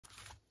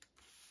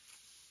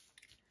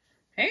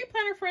Hey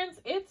planner friends,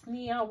 it's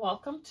Nia.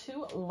 Welcome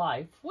to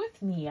Life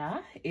with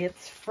Nia.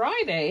 It's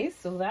Friday,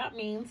 so that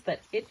means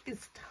that it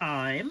is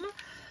time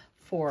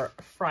for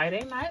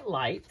Friday Night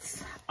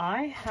Lights.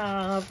 I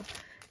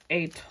have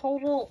a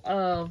total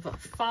of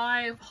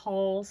 5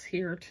 hauls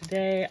here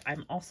today.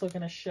 I'm also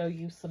going to show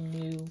you some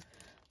new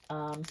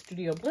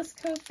Studio Bliss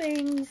Co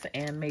things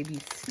and maybe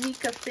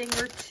sneak a thing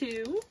or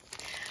two.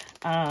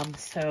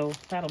 So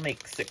that'll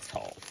make 6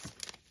 hauls.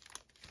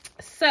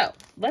 So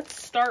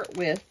let's start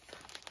with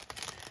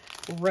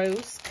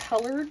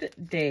rose-colored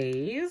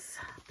Daze.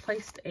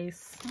 Placed a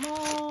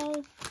small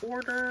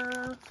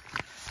order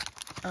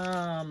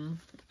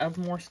of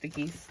more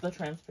stickies, the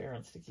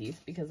transparent stickies,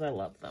 because I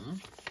love them.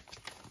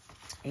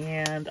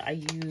 And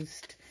I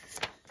used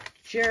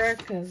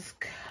Jerica's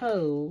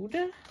code,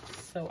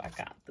 so I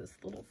got this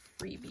little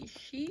freebie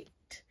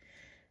sheet,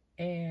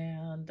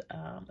 and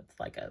it's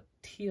like a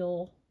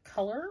teal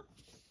color.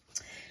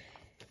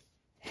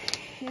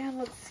 And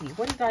let's see,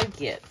 what did I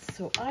get?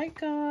 So I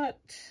got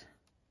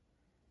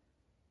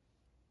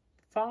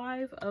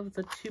 5 of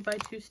the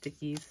 2x2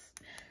 stickies.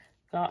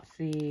 Got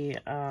the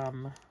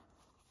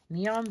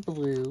neon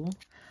blue,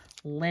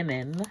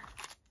 lemon,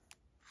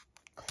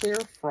 clear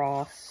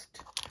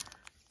frost,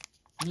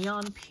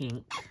 neon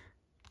pink,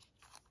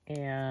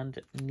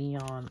 and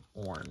neon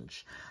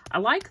orange. I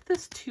like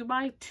this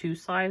 2x2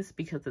 size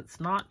because it's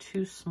not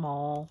too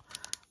small,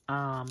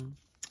 and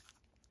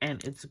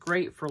it's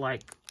great for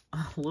like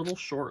a little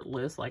short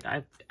list. Like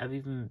I've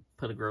even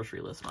put a grocery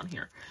list on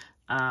here.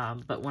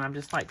 But when I'm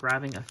just like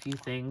grabbing a few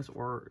things,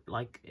 or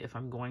like if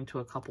I'm going to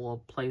a couple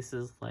of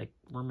places, like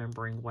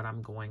remembering what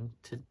I'm going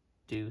to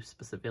do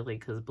specifically,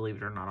 because believe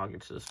it or not, I'll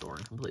get to the store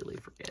and completely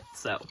forget.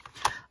 So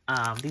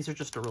these are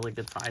just a really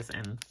good size,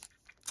 and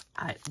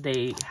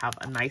they have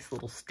a nice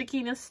little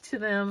stickiness to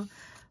them.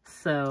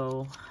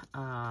 So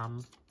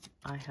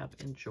I have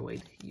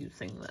enjoyed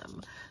using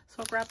them.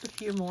 So I grabbed a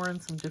few more in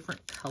some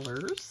different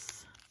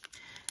colors.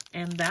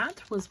 And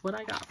that was what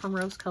I got from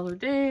Rose Colored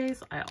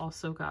Daze. I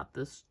also got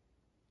this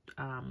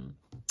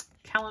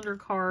calendar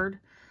card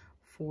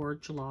for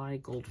July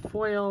gold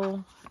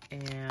foil,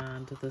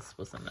 and this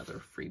was another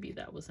freebie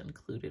that was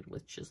included,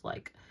 which is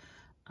like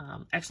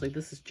actually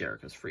this is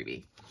Jerica's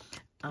freebie,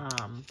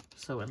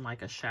 so in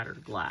like a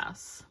shattered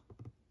glass,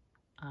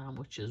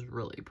 which is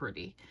really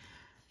pretty.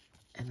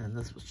 And then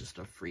this was just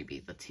a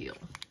freebie, the teal.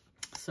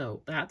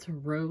 So that's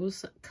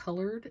Rose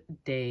Colored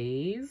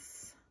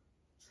Daze.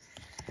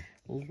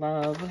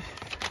 Love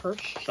her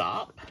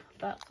shop.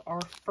 That's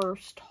our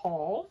first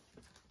haul.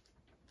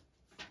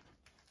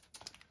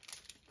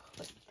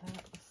 Put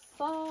that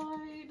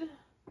aside.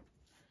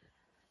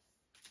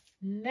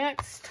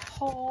 Next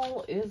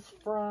haul is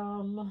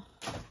from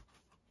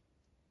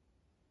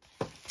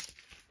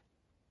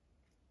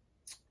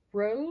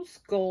Rose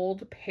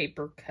Gold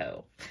Paper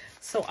Co.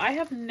 So I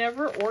have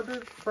never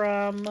ordered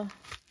from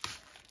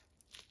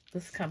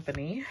this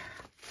company.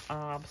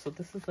 So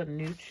this is a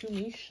new to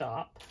me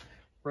shop,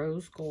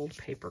 Rose Gold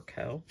Paper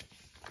Co.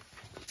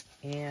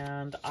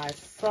 And I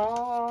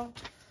saw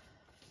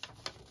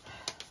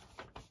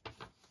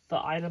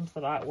the items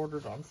that I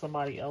ordered on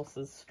somebody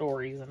else's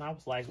stories, and I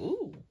was like,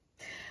 ooh.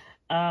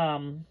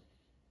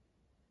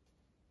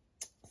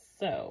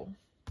 So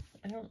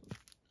I don't,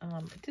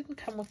 it didn't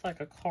come with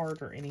like a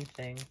card or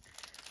anything.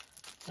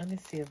 Let me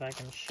see if I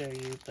can show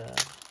you the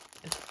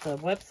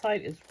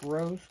website is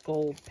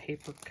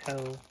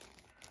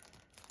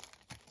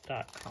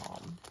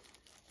rosegoldpaperco.com.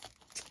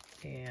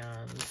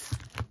 And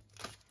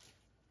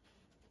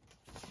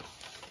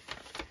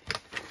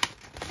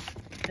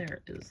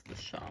there is the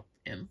shop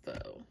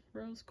info,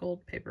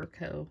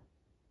 rosegoldpaperco.com.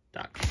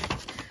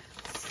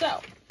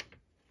 So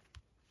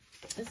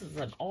this is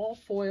an all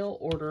foil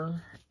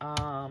order,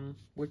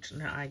 which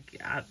now I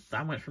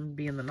went from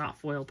being the not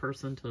foil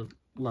person to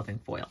loving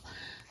foil.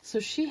 So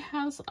she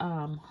has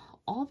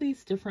all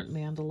these different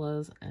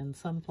mandalas and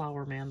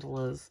sunflower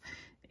mandalas,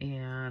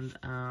 and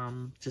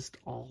just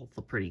all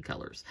the pretty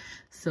colors.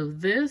 So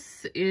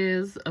this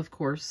is, of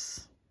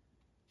course,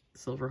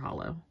 Silver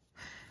Hollow.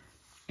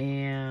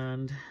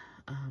 And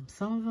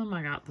some of them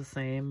I got the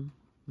same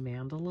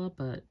mandala,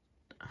 but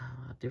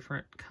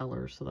different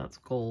colors. So that's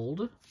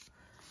gold.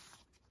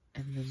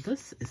 And then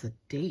this is a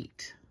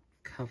date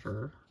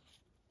cover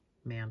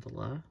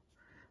mandala.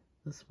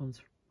 This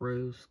one's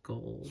rose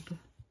gold.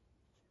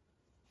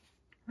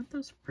 Aren't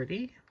those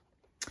pretty?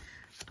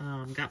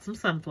 Got some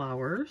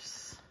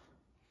sunflowers.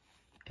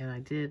 And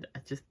I think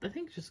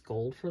just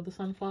gold for the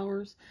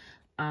sunflowers.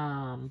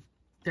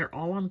 They're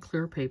all on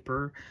clear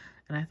paper.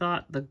 And I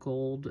thought the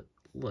gold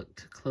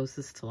looked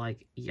closest to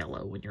like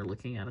yellow when you're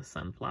looking at a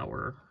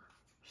sunflower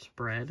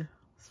spread.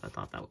 So I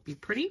thought that would be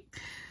pretty.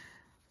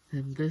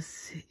 And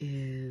this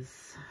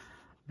is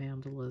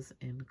mandalas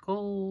in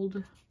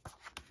gold,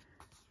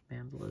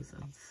 mandalas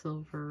in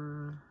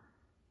silver,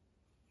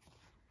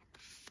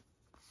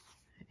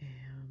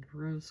 and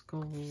rose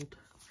gold,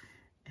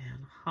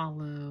 and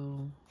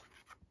hollow.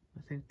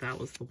 I think that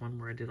was the one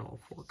where I did all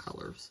 4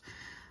 colors.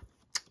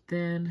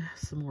 Then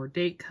some more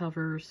date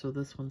covers. So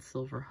this one's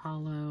Silver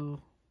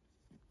Hollow,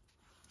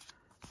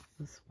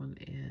 This one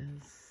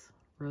is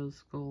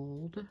rose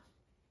gold,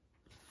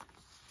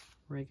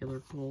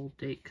 regular gold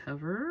date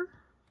cover,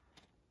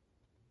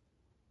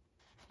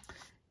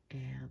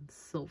 and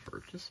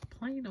silver, just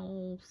plain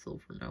old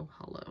silver, no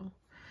hollow.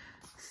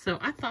 So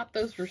I thought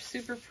those were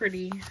super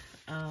pretty,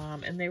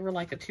 and they were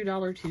like a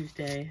 $2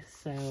 Tuesday,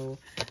 so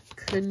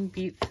couldn't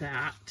beat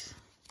that.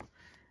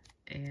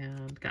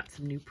 And got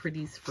some new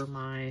pretties for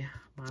my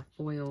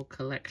foil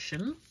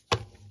collection.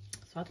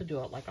 So I have to do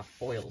it like a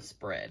foil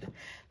spread.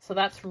 So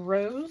that's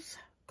Rose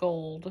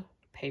Gold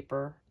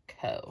Paper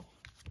Co.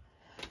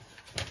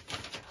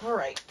 All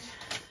right.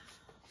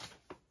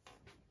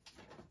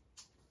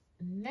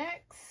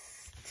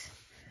 Next,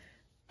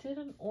 did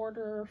an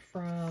order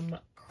from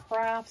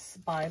Crafts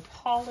by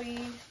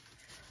Poli,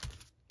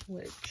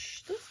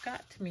 which this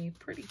got to me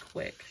pretty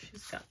quick.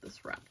 She's got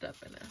this wrapped up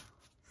in a,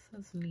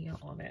 says Nia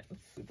on it.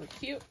 It's super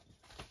cute.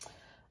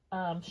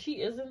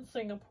 She is in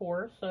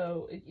Singapore,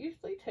 so it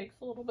usually takes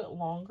a little bit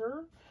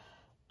longer.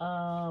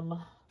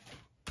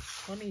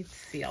 Let me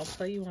see. I'll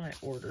tell you when I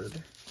ordered.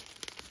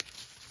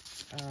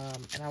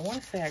 And I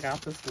want to say I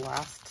got this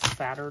last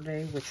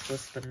Saturday, which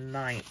was the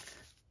 9th.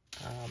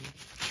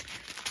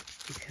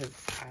 Because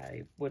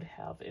I would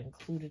have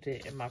included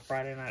it in my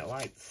Friday Night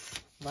Lights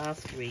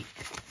last week.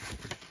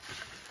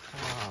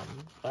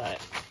 But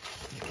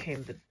it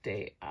came the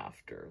day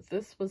after.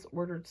 This was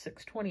ordered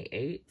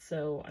 6/28,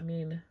 so I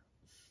mean,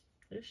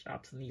 there's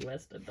shops in the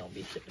US that don't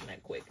be shipping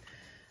that quick.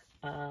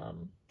 So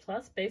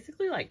that's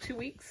basically like 2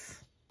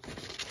 weeks.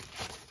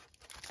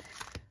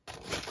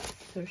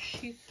 So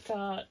she's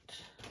got,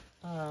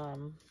 I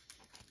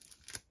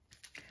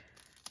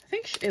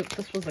think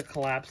this was a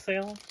collab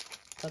sale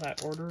that I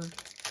ordered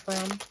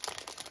from.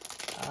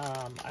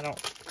 I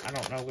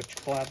don't know which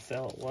collab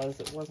sale it was.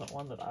 It wasn't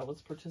one that I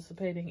was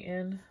participating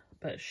in,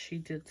 but she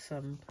did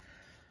some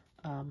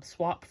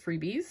swap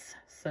freebies.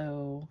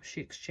 So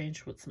she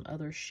exchanged with some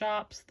other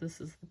shops.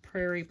 This is the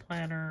Prairie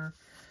Planner,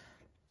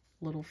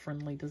 Little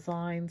Friendly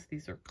Designs.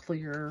 These are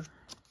clear.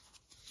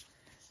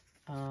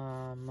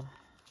 Not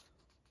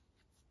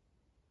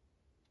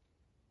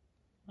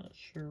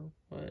sure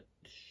what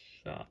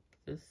shop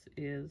this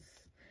is.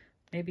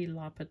 Maybe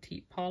La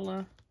Petite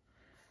Paula.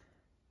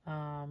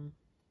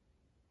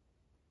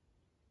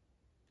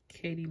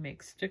 Katie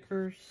makes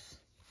stickers.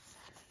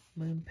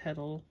 Moon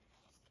Petal.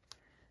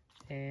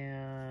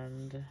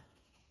 And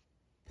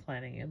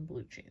Planning in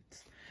Blue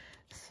Jeans.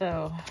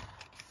 So,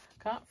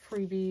 got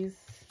freebies.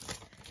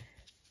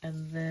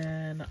 And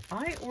then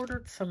I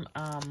ordered some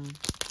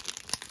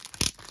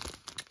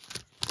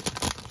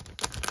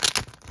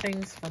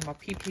things from a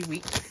PP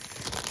Weeks.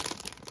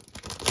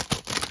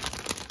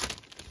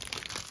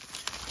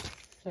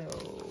 So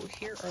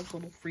here are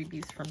little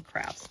freebies from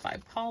Crafts by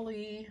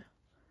Poli.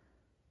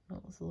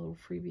 That was a little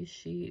freebie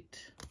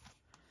sheet.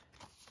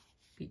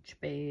 Beach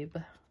Babe,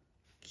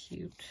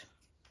 cute,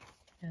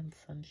 and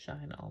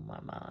Sunshine on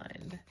My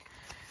Mind.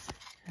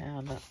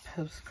 And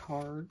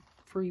postcard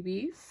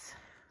freebies.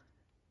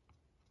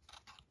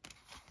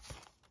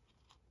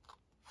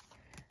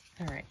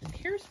 All right, and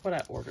here's what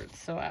I ordered.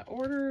 So I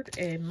ordered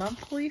a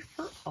monthly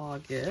for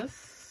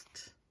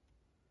August.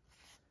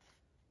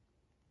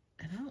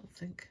 And I don't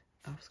think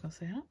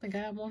I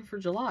have one for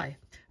July,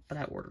 but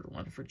I ordered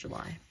one for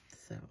July.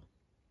 So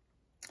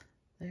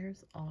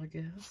there's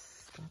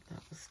August. Thought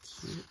that was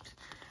cute.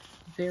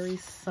 Very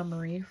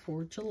summery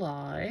for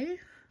July.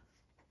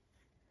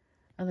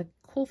 And the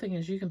cool thing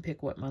is you can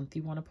pick what month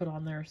you want to put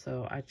on there.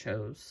 So I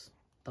chose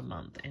the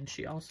month. And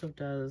she also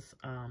does,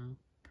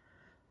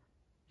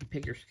 you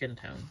pick your skin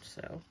tone.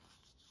 So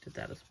did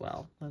that as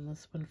well. And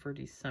this one for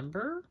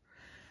December.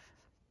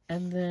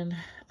 And then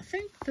I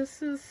think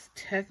this is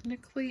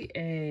technically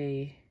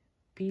a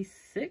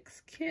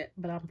B6 kit,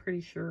 but I'm pretty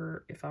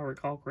sure, if I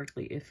recall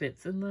correctly, it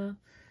fits in the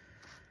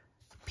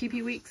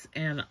PP Weeks.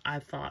 And I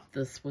thought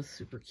this was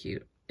super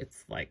cute.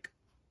 It's like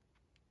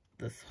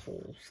this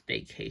whole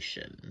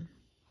staycation,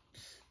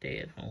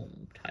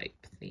 stay-at-home type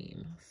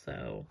theme.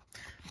 So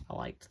I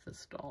liked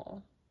this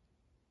doll.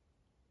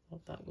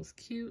 Thought that was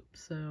cute.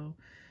 So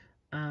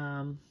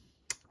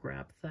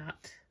grab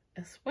that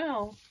as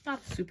well.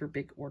 Not a super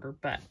big order,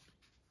 but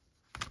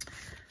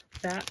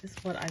that is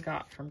what I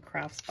got from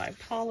Crafts by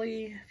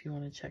Poli. If you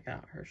want to check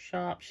out her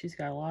shop, she's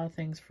got a lot of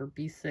things for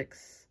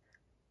B6,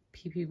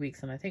 PP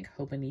Weeks, and I think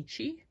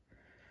Hobonichi.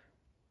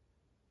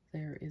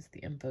 There is the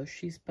info.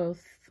 She's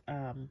both,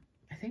 I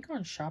think,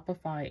 on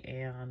Shopify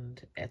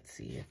and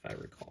Etsy, if I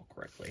recall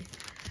correctly.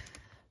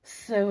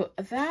 So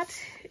that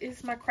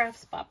is my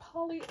Crafts by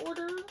Poli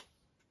order.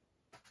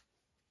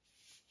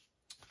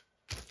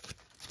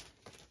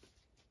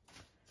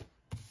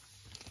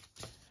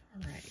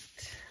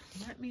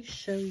 Let me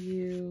show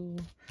you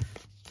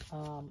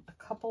a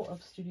couple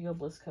of Studio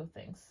Bliss Co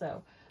things.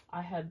 So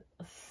I had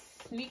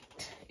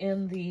sneaked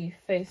in the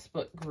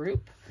Facebook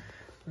group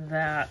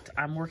that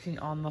I'm working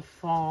on the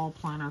fall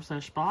planner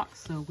sesh box.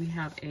 So we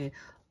have a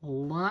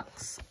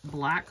luxe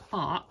black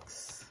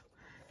box,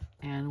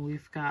 and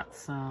we've got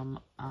some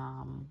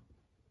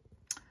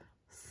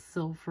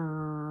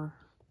silver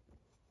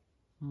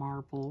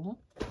marble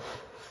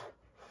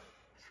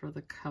for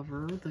the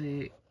cover.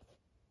 The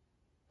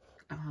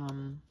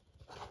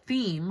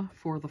theme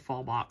for the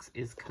fall box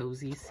is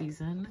cozy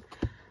season,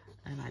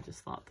 and I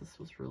just thought this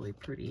was really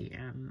pretty,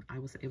 and I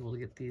was able to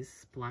get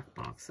these black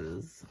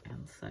boxes,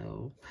 and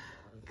so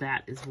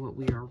that is what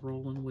we are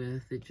rolling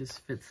with. It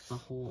just fits the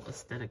whole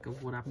aesthetic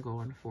of what I'm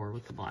going for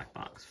with the black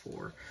box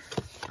for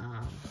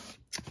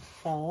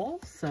fall.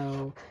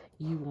 So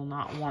you will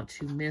not want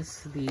to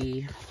miss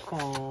the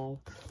fall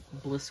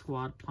Bliss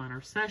Squad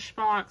Planner Sesh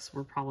box.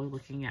 We're probably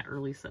looking at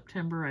early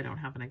September. I don't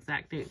have an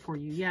exact date for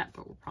you yet,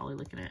 but we're probably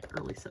looking at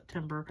early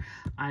September.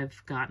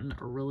 I've gotten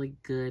a really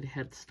good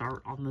head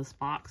start on this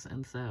box,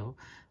 and so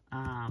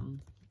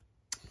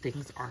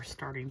things are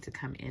starting to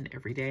come in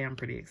every day. I'm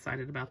pretty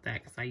excited about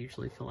that because I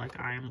usually feel like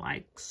I am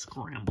like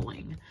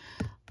scrambling.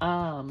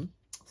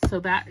 So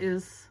that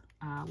is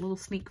a little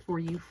sneak for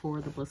you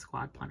for the Bliss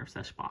Squad Planner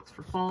Sesh box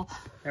for fall.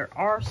 There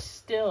are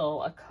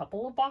still a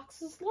couple of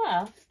boxes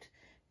left.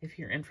 If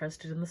you're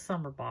interested in the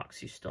summer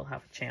box, you still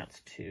have a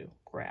chance to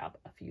grab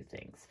a few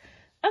things.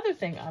 Other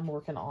thing I'm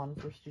working on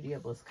for Studio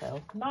Bliss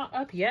Co. Not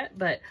up yet,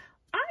 but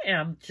I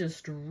am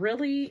just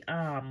really,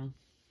 I'm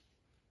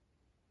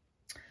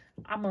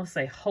going to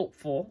say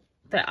hopeful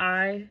that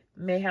I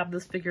may have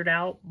this figured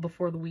out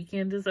before the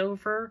weekend is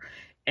over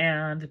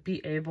and be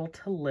able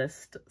to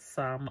list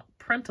some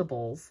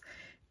printables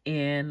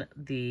in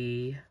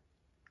the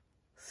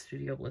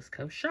Studio Bliss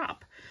Co.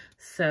 shop.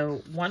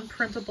 So one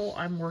printable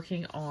I'm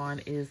working on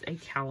is a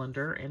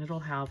calendar, and it'll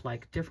have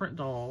like different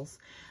dolls.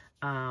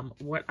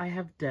 What I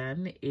have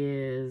done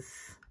is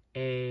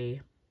a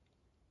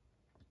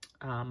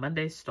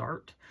Monday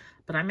start,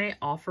 but I may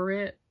offer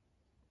it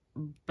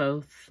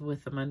both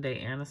with a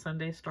Monday and a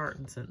Sunday start,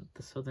 and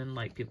so then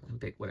like people can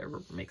pick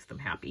whatever makes them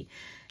happy.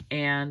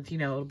 And you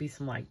know, it'll be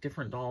some like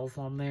different dolls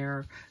on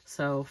there.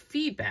 So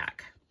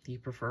feedback: do you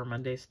prefer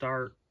Monday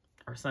start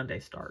or Sunday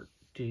start?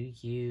 Do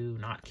you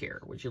not care?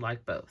 Would you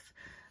like both?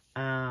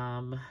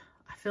 I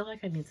feel like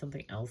I need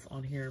something else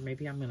on here.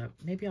 Maybe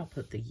I'll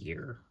put the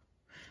year,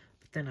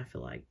 but then I feel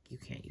like you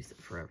can't use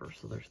it forever,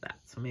 so there's that.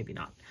 So maybe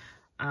not.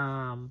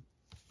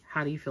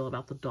 How do you feel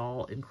about the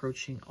doll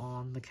encroaching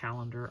on the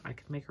calendar? I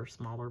could make her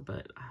smaller,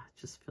 but I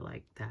just feel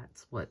like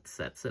that's what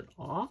sets it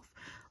off.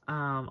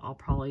 I'll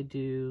probably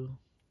do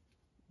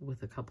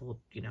with a couple of,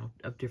 you know,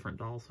 of different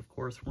dolls. Of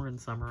course, we're in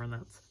summer, and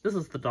this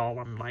is the doll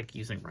I'm like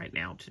using right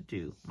now to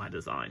do my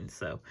design.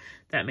 So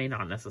that may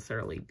not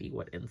necessarily be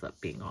what ends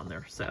up being on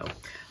there. So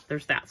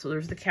there's that. So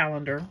there's the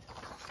calendar.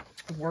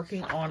 I'm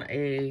working on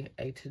a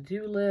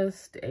to-do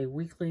list, a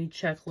weekly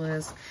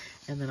checklist,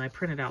 and then I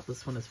printed out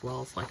this one as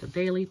well. It's like a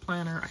daily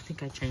planner. I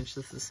think I changed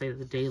this to say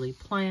the daily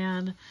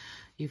plan.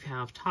 You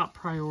have top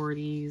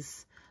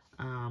priorities,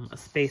 a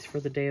space for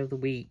the day of the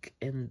week,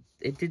 and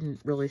it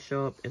didn't really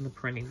show up in the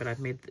printing, but I've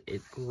made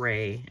it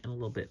gray and a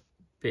little bit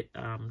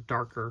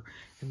darker,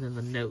 and then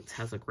the notes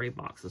has a gray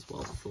box as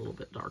well. It's a little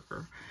bit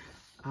darker.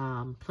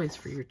 Place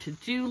for your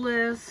to-do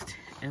list,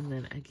 and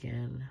then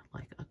again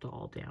like a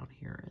doll down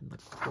here in the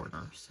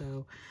corner.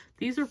 So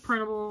these are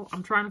printable.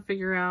 I'm trying to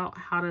figure out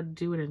how to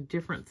do it in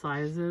different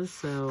sizes.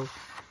 So,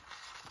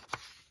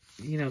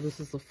 you know, this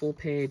is the full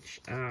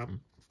page.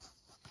 I'm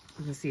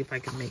gonna see if I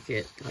can make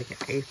it like an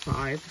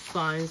A5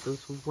 size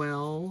as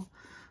well.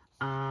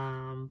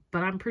 But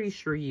I'm pretty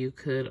sure you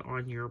could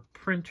on your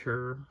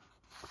printer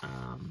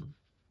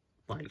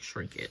like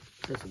shrink it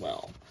as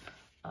well.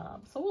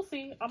 So we'll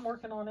see. I'm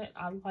working on it.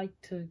 I like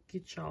to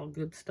get y'all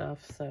good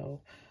stuff,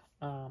 so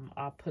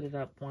I'll put it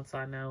up once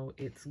I know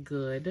it's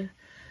good.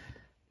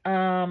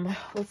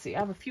 Let's see. I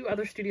have a few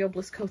other Studio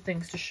Bliss Co.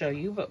 things to show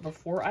you, but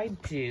before I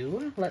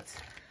do, let's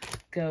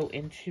go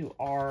into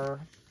our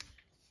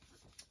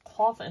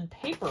cloth and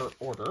paper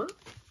order.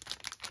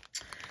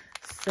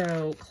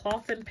 So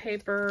Cloth and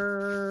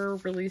Paper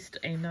released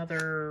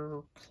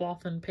another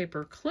cloth and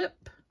paper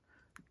clip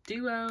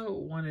duo.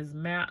 One is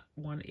matte,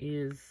 one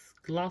is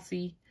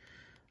glossy.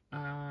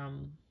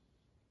 Let's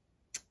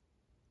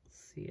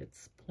see,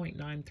 it's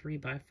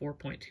 0.93 by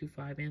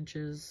 4.25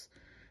 inches,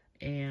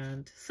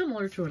 and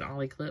similar to an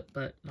ollie clip,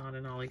 but not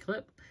an ollie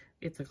clip.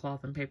 It's a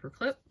cloth and paper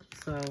clip.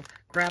 So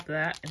grab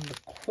that in the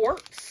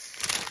quartz.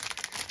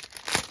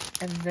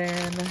 And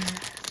then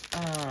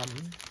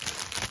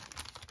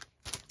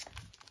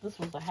this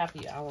was a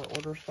happy hour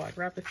order, so I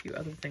grabbed a few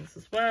other things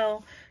as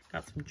well.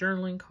 Got some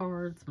journaling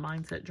cards,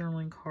 mindset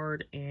journaling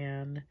card,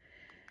 and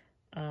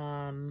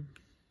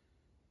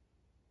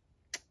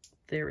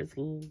there is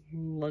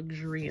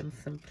Luxury and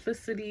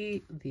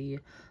Simplicity, the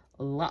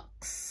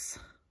Luxe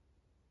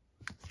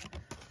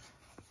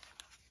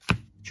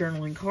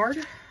journaling card.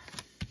 All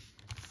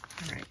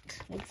right,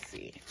 let's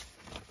see.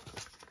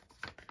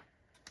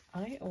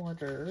 I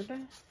ordered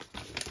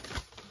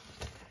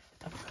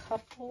a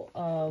couple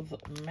of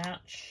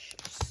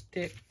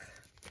matchstick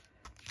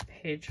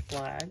page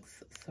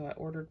flags. So I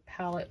ordered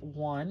palette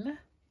 1,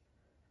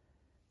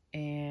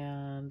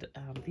 and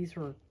these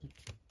were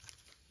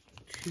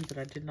 2 that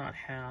I did not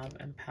have,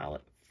 and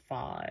palette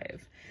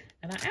 5.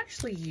 And I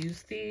actually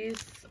use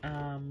these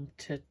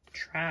to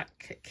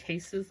track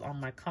cases on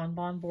my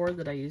Kanban board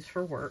that I use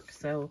for work.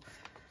 So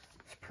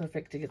it's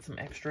perfect to get some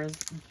extras.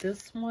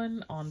 This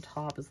one on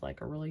top is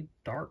like a really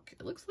dark,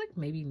 it looks like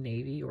maybe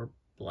navy or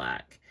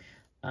black.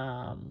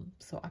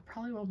 So I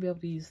probably won't be able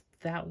to use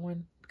that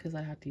one because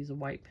I have to use a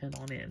white pen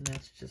on it, and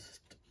that's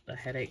just a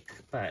headache,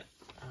 but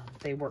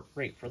they work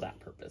great for that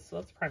purpose. So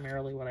that's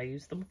primarily what I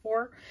use them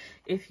for.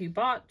 If you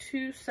bought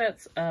 2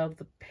 sets of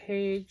the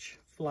page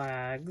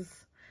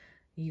flags,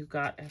 you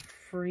got a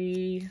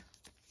free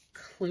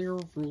clear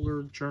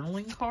ruler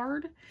journaling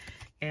card,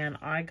 and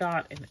I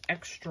got an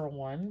extra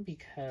one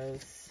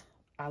because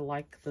I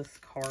like this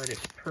card.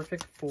 It's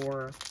perfect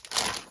for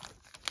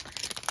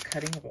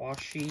cutting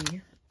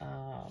washi,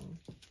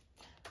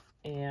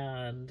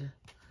 and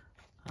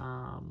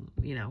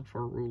you know,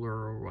 for a ruler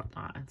or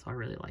whatnot. And so I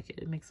really like it.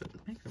 It makes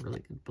a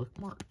really good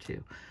bookmark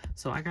too.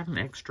 So I got an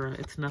extra.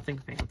 It's nothing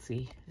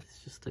fancy. It's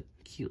just a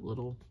cute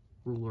little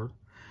ruler.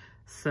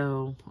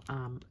 So,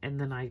 and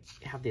then I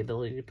have the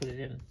ability to put it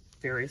in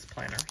various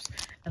planners.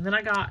 And then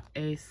I got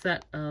a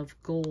set of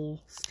goal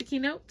sticky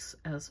notes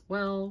as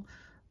well.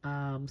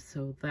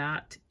 So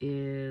that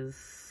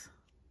is,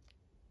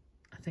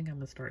 I think I'm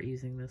gonna start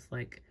using this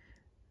like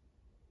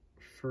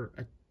for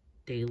a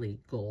daily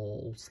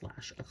goal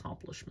 /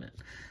 accomplishment.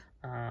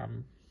 I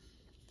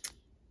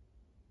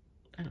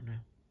don't know,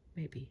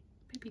 maybe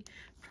I'm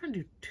trying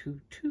to do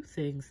two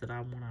things that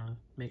I want to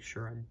make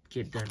sure I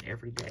get done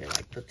every day,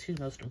 like the 2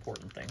 most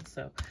important things.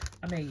 So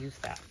I may use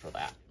that for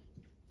that.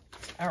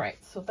 All right,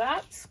 so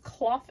that's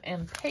cloth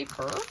and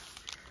paper.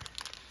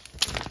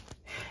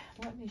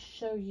 Let me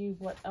show you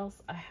what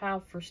else I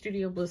have for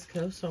Studio Bliss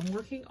Co. So I'm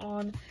working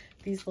on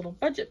these little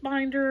budget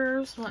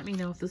binders. Let me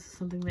know if this is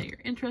something that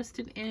you're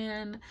interested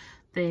in.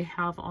 They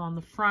have on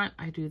the front,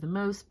 I do the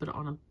most, but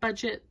on a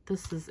budget,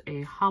 this is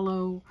a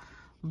hollow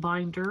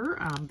binder.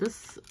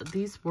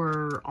 These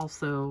were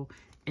also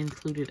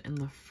included in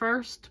the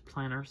first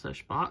planner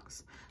sesh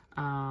box,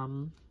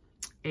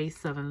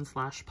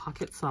 A7 /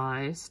 pocket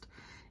sized,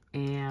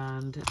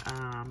 and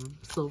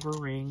silver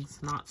rings,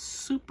 not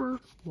super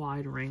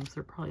wide rings.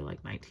 They're probably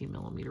like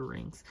 19mm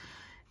rings.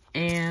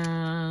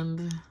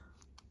 And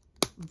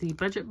the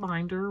budget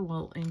binder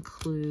will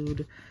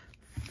include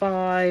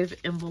 5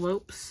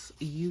 envelopes.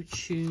 You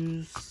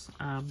choose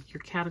your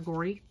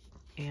category,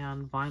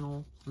 and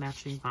vinyl,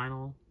 matching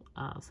vinyl,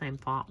 same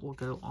font will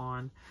go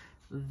on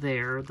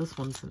there. This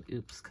one's an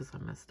oops because I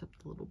messed up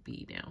the little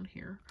B down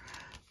here.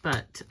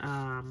 But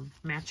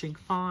matching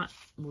font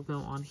will go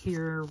on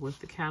here with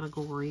the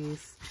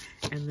categories,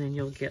 and then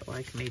you'll get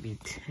like maybe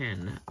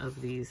 10 of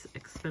these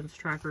expense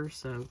trackers,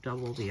 so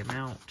double the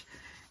amount.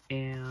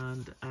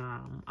 And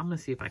I'm gonna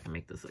see if I can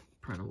make this like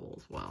printable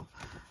as well.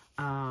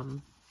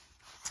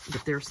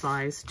 But they're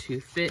sized to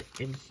fit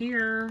in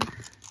here,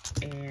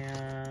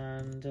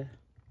 and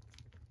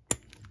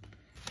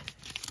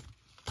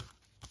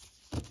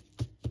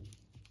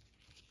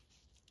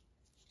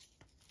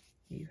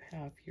you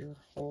have your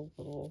whole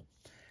little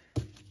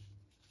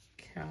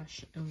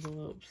cash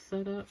envelope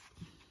set up.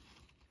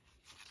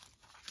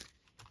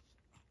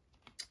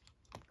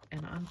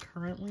 And I'm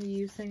currently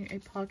using a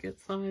pocket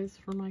size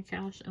for my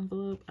cash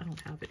envelope. I don't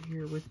have it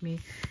here with me.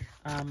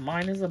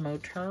 Mine is a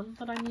Moterm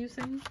that I'm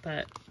using,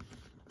 but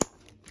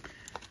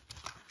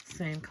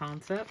same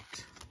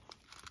concept.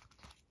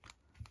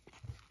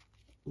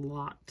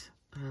 Lot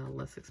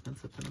less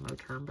expensive than a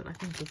Moterm, but I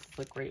think this is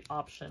a great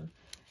option.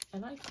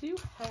 And I do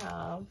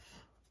have,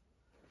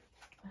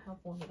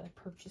 one that I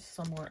purchased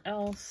somewhere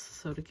else,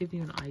 so to give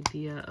you an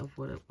idea of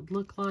what it would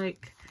look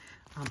like.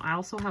 I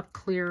also have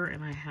clear,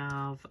 and I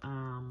have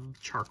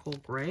charcoal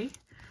gray.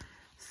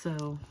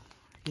 So,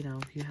 you know,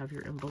 you have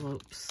your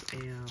envelopes,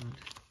 and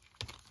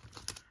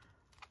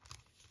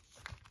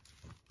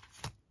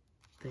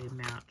they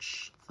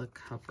match the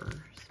cover.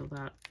 So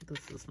that,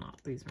 these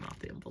are not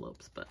the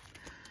envelopes, but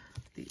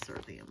these are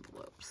the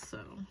envelopes. So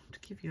to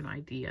give you an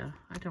idea,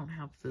 I don't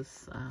have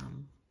this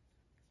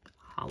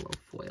hollow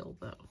foil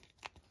though,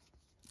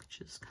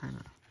 which is kind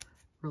of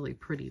really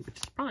pretty, which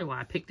is probably why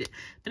I picked it.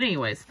 But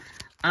anyways,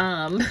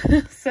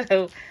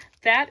 so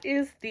that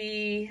is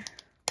the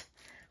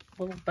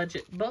little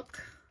budget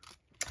book.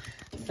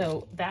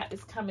 So that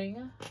is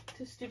coming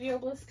to Studio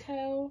Bliss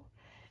Co.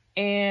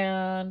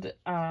 And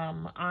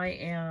I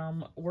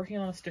am working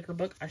on a sticker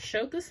book. I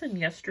showed this in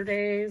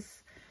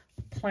yesterday's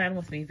Plan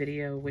With Me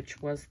video,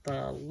 which was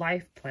the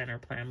Life Planner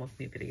Plan With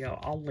Me video.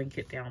 I'll link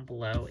it down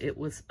below. It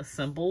was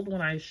assembled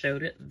when I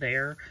showed it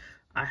there.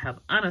 I have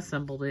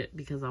unassembled it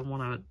because I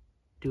want to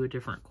do a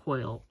different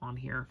coil on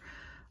here.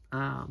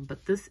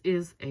 But this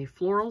is a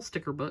floral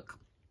sticker book.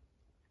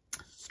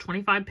 It's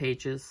 25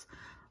 pages.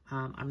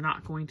 I'm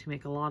not going to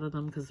make a lot of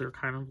them because they're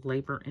kind of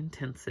labor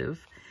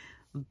intensive.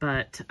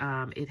 But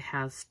it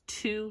has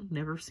 2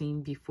 never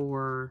seen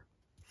before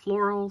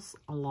florals,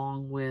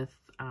 along with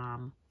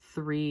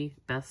 3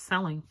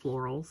 best-selling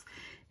florals,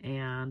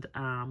 and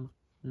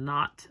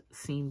not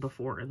seen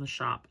before in the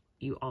shop.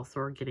 You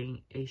also are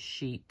getting a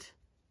sheet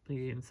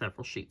in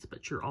several sheets,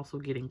 but you're also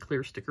getting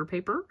clear sticker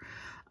paper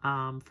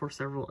for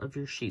several of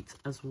your sheets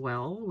as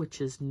well,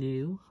 which is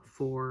new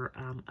for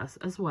us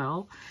as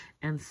well.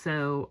 And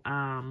so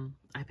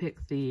I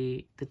picked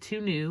the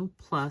 2 new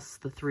plus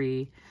the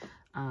 3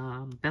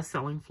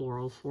 best-selling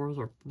florals. Florals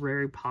are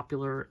very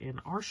popular in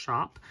our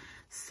shop.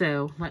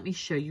 So let me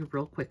show you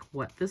real quick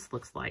what this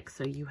looks like.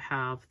 So you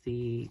have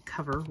the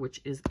cover, which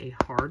is a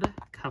hard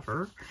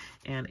cover,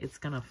 and it's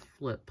gonna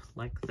flip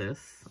like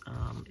this.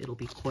 It'll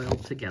be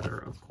coiled together,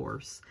 of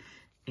course.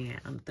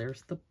 And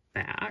there's the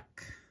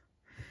back.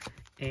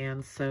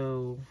 And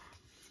so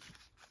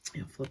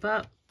you'll flip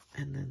up,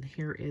 and then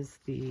here is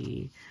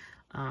the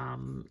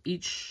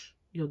each,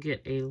 you'll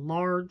get a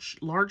large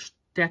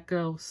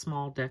deco,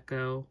 small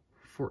deco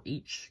for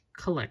each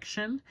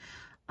collection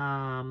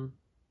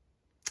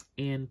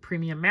in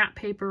premium matte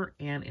paper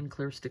and in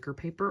clear sticker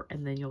paper,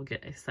 and then you'll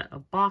get a set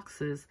of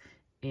boxes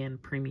in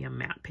premium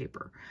matte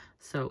paper.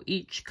 So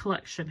each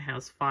collection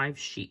has 5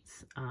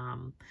 sheets.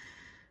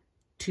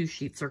 2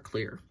 sheets are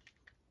clear.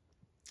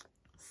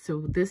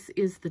 So this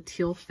is the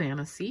Teal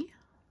Fantasy,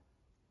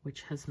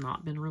 which has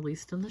not been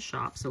released in the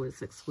shop, so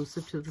it's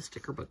exclusive to the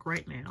sticker book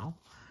right now.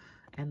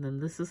 And then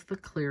this is the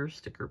clear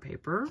sticker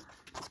paper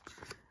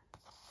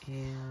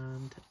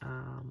and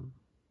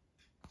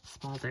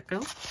small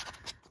deco,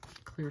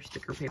 clear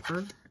sticker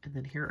paper. And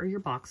then here are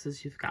your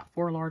boxes. You've got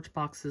 4 large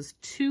boxes,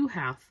 2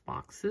 half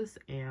boxes,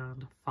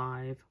 and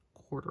 5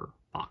 quarter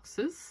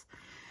boxes.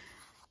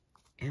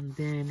 And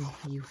then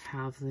you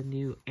have the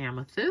new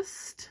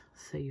amethyst.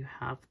 So you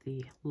have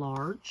the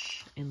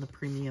large in the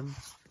premium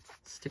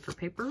sticker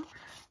paper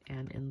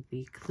and in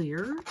the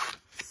clear,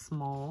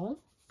 small,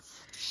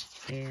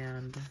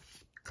 and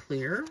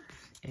clear,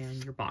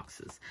 and your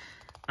boxes.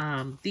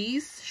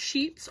 These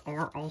sheets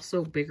are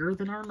also bigger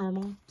than our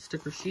normal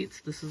sticker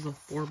sheets. This is a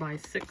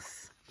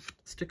 4x6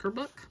 sticker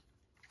book,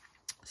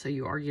 so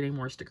you are getting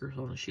more stickers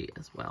on the sheet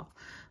as well.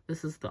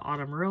 This is the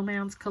Autumn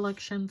Romance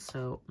collection,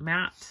 so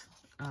matte,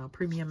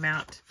 premium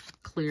matte,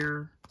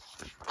 clear,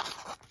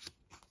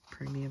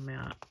 premium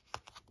matte,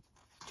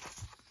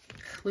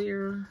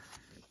 clear,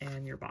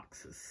 and your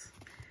boxes.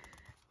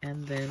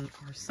 And then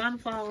our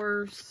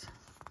sunflowers,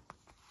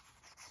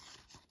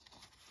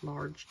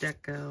 large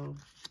deco,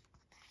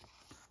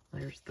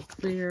 there's the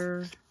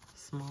clear,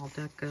 small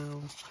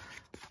deco,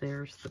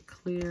 there's the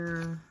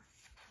clear,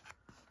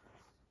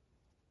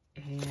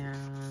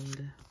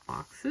 and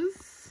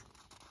boxes.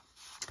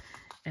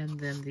 And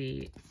then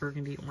the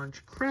Burgundy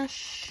Orange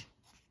Crush,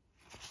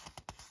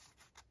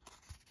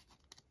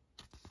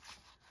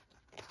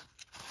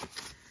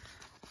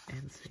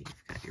 and so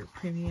you've got your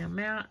premium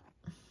matte,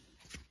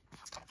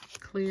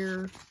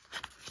 clear,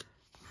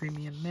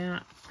 premium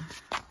matte,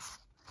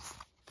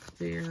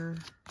 clear,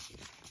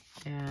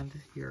 and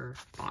your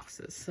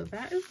boxes. So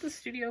that is the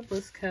Studio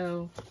Bliss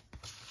Co.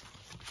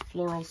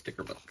 floral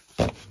sticker book.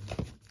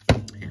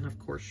 And of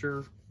course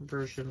your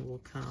version will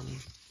come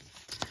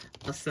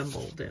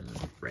assembled and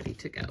ready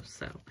to go.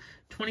 So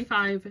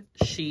 25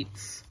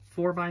 sheets,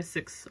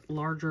 4x6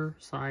 larger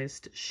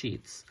sized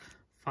sheets,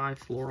 5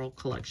 floral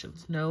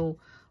collections. No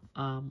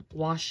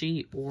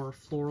washi or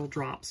floral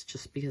drops,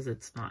 just because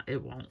it's not,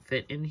 it won't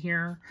fit in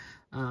here.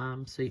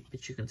 But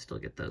you can still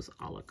get those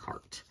a la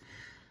carte.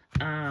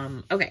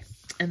 Okay,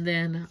 and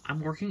then I'm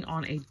working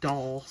on a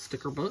doll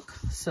sticker book.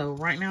 So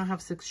right now I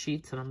have 6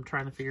 sheets, and I'm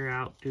trying to figure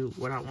out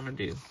what I want to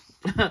do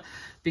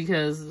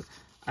because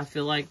I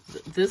feel like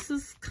this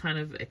is kind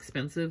of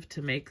expensive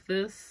to make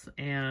this,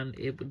 and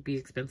it would be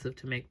expensive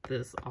to make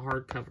this a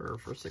hardcover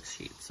for 6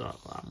 sheets. So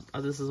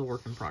this is a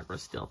work in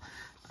progress still.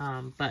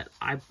 But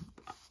I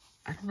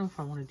don't know if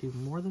I want to do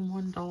more than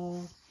 1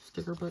 doll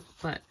sticker book,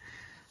 but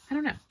I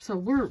don't know. So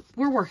we're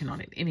working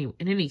on it. In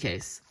any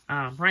case,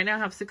 right now I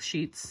have 6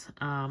 sheets.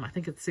 I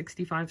think it's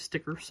 65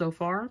 stickers so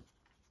far,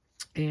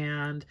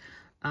 and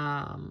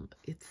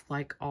it's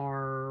like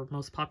our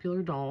most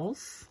popular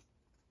dolls.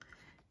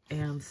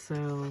 And so,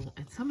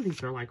 and some of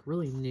these are like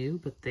really new,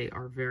 but they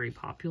are very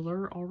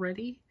popular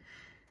already.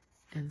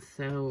 And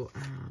so,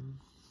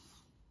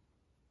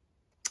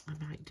 I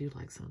might do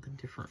like something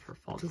different for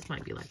fall. This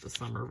might be like the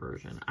summer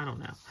version. I don't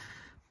know.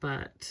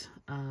 But,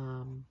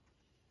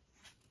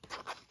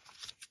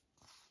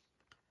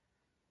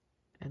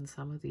 and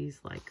some of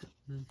these, like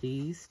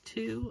these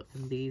 2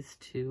 and these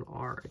 2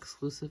 are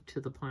exclusive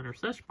to the planner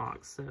sesh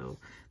box. So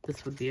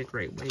this would be a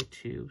great way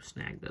to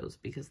snag those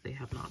because they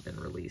have not been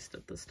released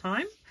at this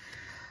time.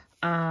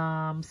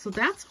 So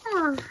that's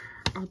our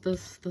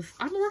this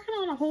I'm working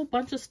on a whole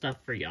bunch of stuff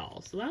for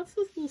y'all. So that's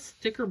this little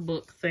sticker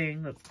book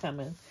thing that's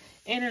coming.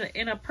 And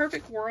in a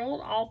perfect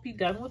world, I'll be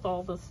done with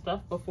all this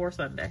stuff before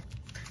Sunday.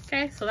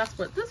 Okay, so this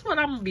is what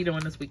I'm gonna be doing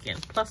this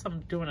weekend. Plus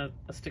I'm doing a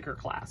sticker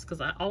class because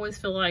I always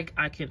feel like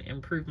I can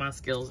improve my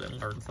skills and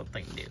learn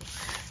something new.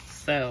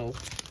 So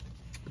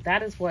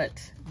that is what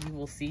you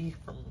will see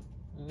from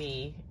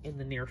me in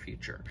the near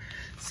future.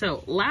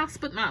 So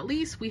last but not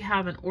least, we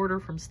have an order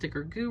from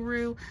Sticker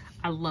Guru.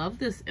 I love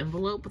this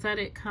envelope that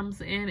it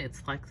comes in.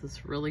 It's like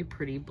this really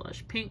pretty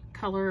blush pink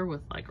color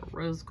with like a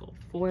rose gold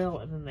foil,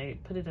 and then they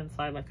put it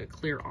inside like a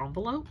clear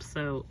envelope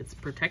so it's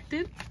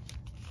protected.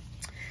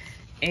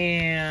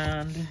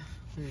 And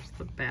there's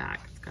the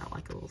back. It's got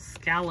like a little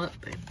scallop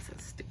and it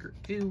says Sticker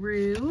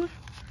Guru.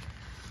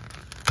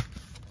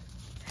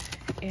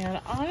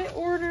 And I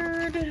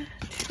ordered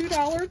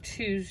 $2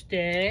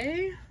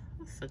 Tuesday.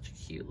 That's such a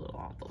cute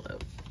little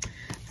envelope.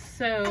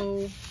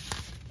 So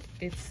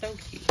it's so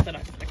cute that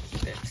I'm gonna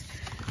keep it.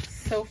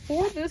 So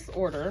for this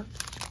order,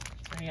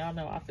 y'all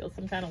know I feel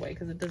some kind of way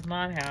because it does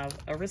not have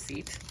a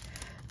receipt.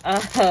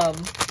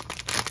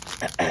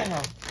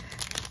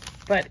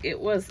 But it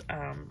was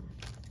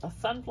a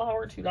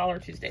sunflower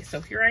 $2 Tuesday. So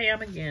here I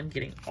am again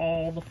getting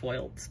all the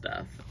foiled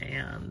stuff,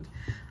 and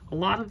a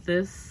lot of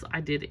this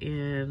I did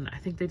in, I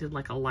think they did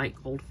like a light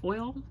gold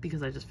foil,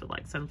 because I just feel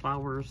like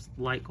sunflowers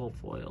light gold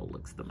foil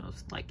looks the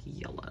most like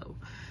yellow.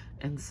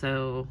 And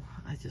so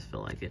I just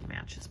feel like it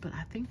matches, but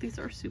I think these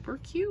are super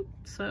cute.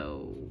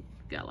 So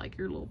got like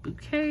your little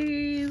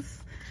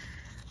bouquets.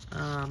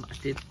 I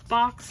did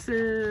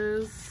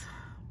boxes,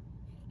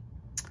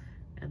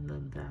 and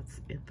then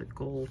that's in the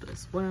gold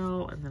as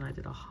well. And then I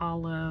did a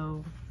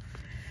hollow,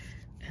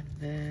 and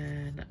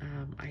then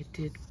I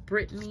did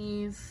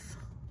Brittany's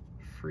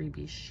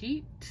freebie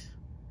sheet.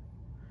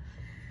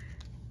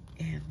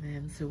 And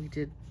then so we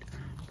did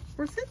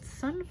was it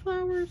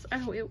sunflowers?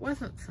 Oh, it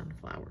wasn't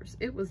sunflowers,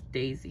 it was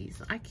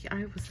daisies. I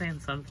was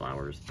saying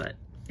sunflowers, but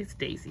it's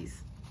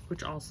daisies,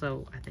 which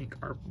also I think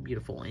are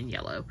beautiful in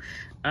yellow,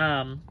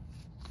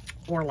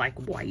 or like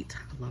white.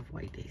 I love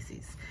white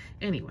daisies.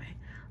 Anyway,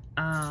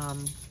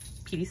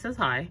 Petey says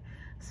hi.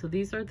 So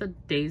these are the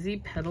daisy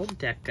petal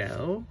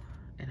deco,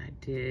 and I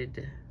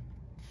did,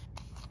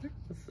 where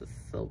was this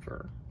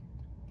silver?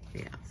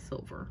 Yeah,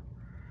 silver,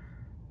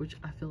 which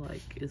I feel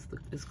like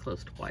is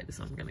close to white as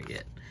I'm gonna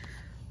get.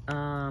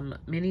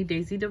 Mini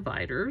daisy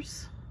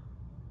dividers.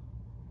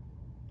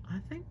 I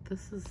think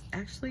this is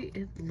actually,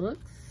 it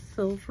looks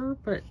silver,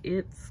 but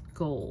it's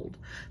gold.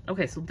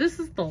 Okay, so this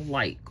is the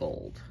light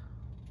gold.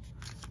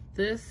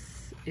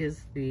 This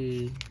is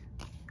the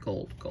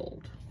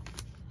gold.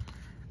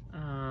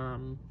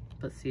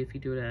 But see, if you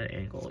do it at an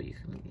angle, you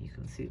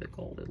can see the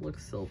gold. It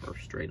looks silver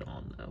straight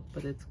on though,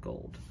 but it's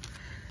gold.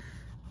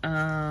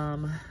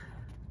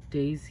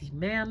 Daisy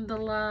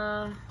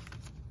mandala.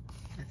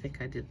 I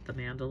think I did the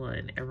mandala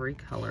in every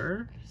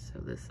color. So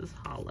this is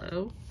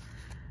hollow.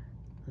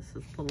 This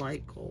is the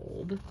light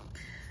gold.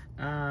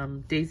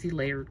 Daisy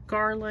layered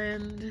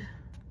garland,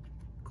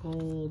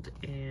 gold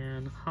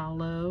and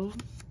hollow,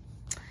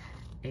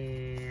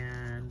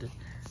 and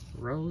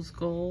rose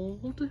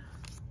gold,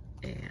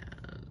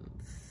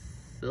 and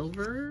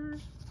silver,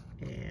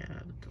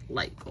 and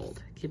light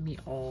gold. Give me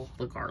all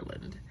the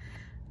garland.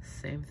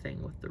 Same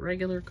thing with the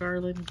regular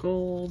garland,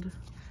 gold,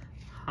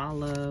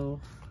 hollow,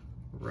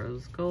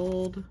 rose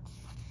gold,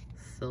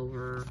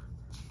 silver,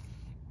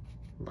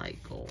 light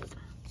gold.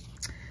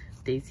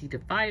 Daisy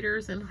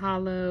dividers in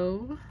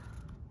hollow,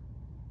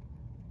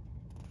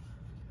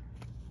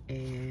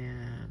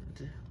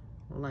 and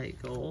light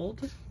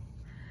gold.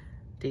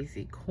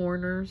 Daisy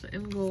corners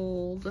in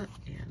gold,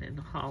 and in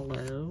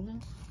hollow,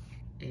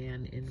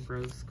 and in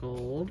rose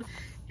gold,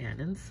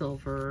 and in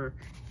silver,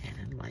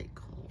 and in light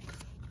gold.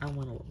 I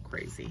went a little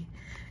crazy.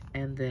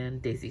 And then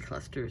daisy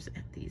clusters,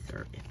 and these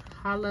are in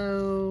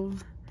hollow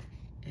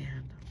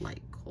and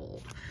light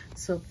gold.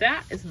 So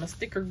that is my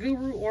Sticker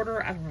Guru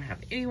order. I don't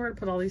have anywhere to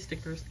put all these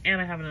stickers, and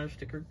I have another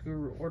Sticker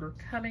Guru order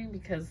coming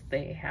because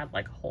they had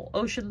like a whole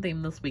ocean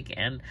theme this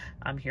weekend.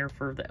 I'm here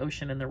for the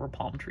ocean, and there were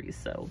palm trees,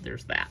 so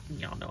there's that.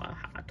 Y'all know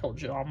I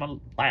told you on my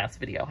last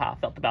video how I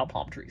felt about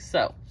palm trees.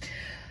 So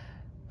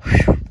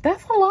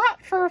that's a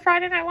lot for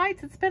Friday Night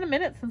Lights. It's been a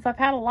minute since I've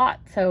had a lot,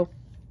 so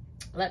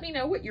let me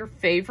know what your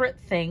favorite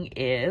thing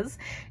is,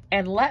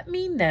 and let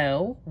me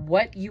know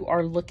what you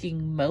are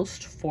looking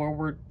most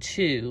forward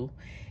to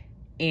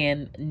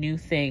in new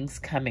things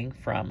coming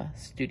from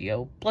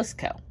Studio Bliss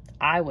Co.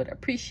 I would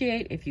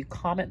appreciate if you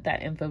comment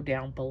that info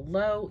down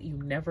below. You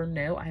never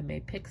know, I may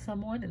pick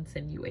someone and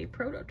send you a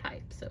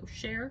prototype. So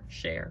share,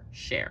 share,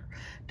 share.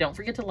 Don't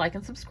forget to like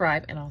and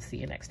subscribe, and I'll see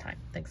you next time.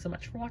 Thanks so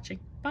much for watching.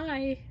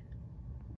 Bye.